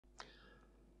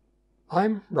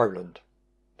I'm Roland.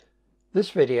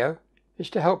 This video is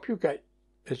to help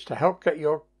get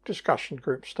your discussion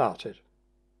group started.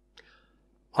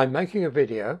 I'm making a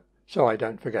video so I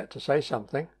don't forget to say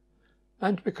something,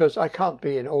 and because I can't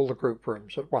be in all the group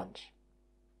rooms at once.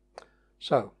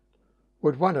 So,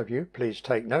 would one of you please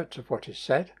take notes of what is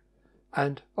said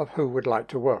and of who would like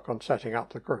to work on setting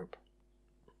up the group?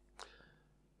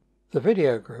 The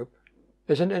video group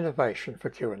is an innovation for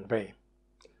Q&B.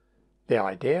 The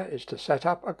idea is to set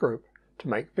up a group to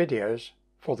make videos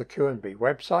for the Q&B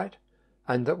website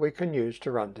and that we can use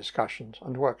to run discussions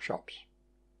and workshops.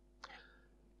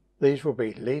 These will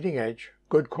be leading-edge,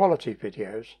 good quality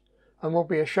videos and will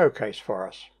be a showcase for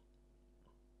us.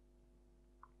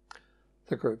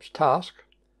 The group's task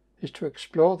is to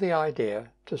explore the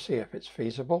idea to see if it's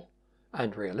feasible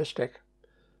and realistic,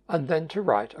 and then to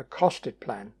write a costed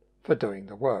plan for doing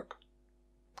the work.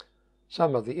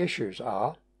 Some of the issues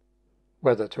are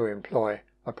whether to employ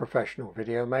a professional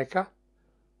video maker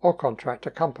or contract a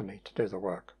company to do the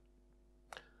work.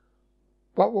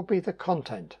 What will be the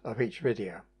content of each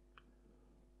video?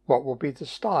 What will be the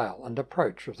style and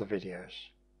approach of the videos?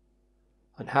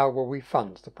 And how will we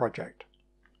fund the project?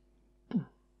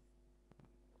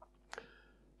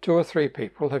 2 or 3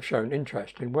 people have shown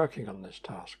interest in working on this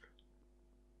task.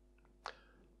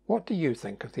 What do you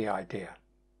think of the idea?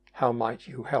 How might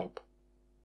you help?